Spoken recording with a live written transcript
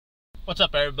What's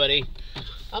up, everybody?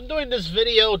 I'm doing this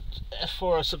video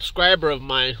for a subscriber of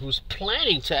mine who's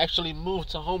planning to actually move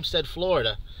to Homestead,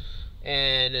 Florida,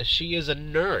 and she is a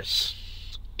nurse,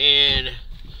 and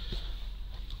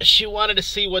she wanted to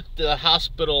see what the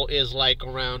hospital is like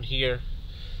around here.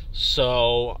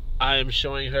 So I'm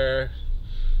showing her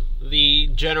the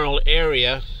general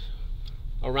area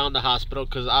around the hospital,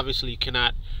 because obviously you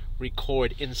cannot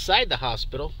record inside the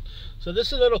hospital. So this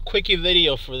is a little quickie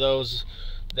video for those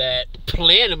that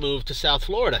plan to move to South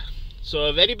Florida. So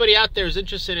if anybody out there is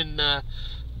interested in the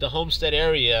Homestead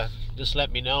area, just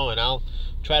let me know and I'll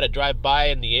try to drive by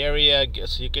in the area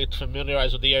so you get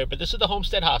familiarized with the area. But this is the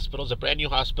Homestead Hospital. It's a brand new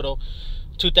hospital.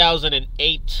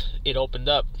 2008 it opened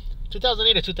up.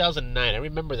 2008 or 2009. I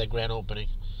remember the grand opening.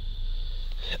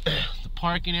 The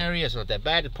parking area is not that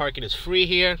bad. The parking is free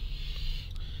here.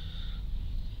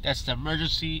 That's the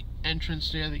emergency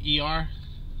entrance there, the ER.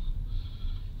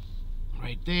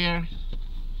 Right there.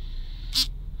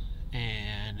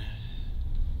 And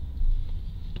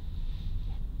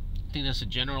I think that's a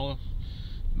general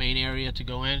main area to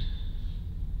go in.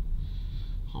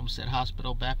 Homestead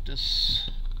Hospital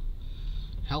Baptist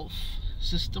Health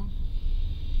System.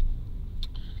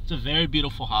 It's a very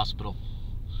beautiful hospital.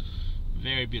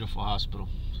 Very beautiful hospital.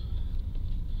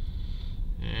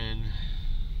 And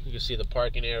you can see the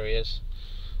parking areas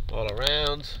all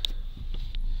around.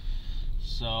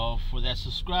 So for that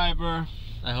subscriber,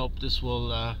 I hope this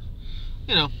will,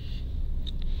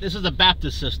 this is a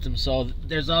Baptist system, so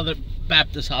there's other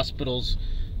Baptist hospitals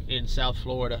in South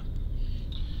Florida.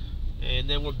 And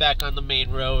then we're back on the main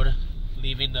road,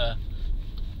 leaving the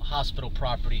hospital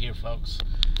property here, folks.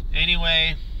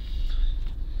 Anyway,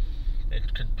 they're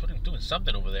doing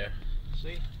something over there.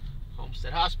 See?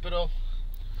 Homestead Hospital.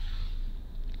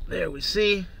 There we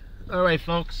see. Alright,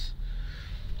 folks.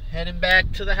 Heading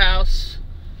back to the house.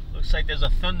 Looks like there's a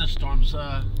thunderstorms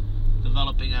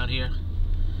developing out here.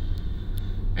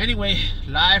 Anyway,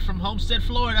 live from Homestead,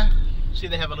 Florida. See,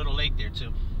 they have a little lake there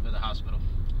too, for the hospital.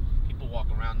 People walk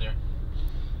around there.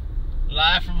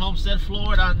 Live from Homestead,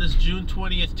 Florida on this June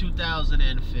 20th,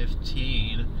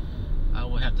 2015. I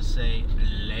will have to say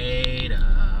later.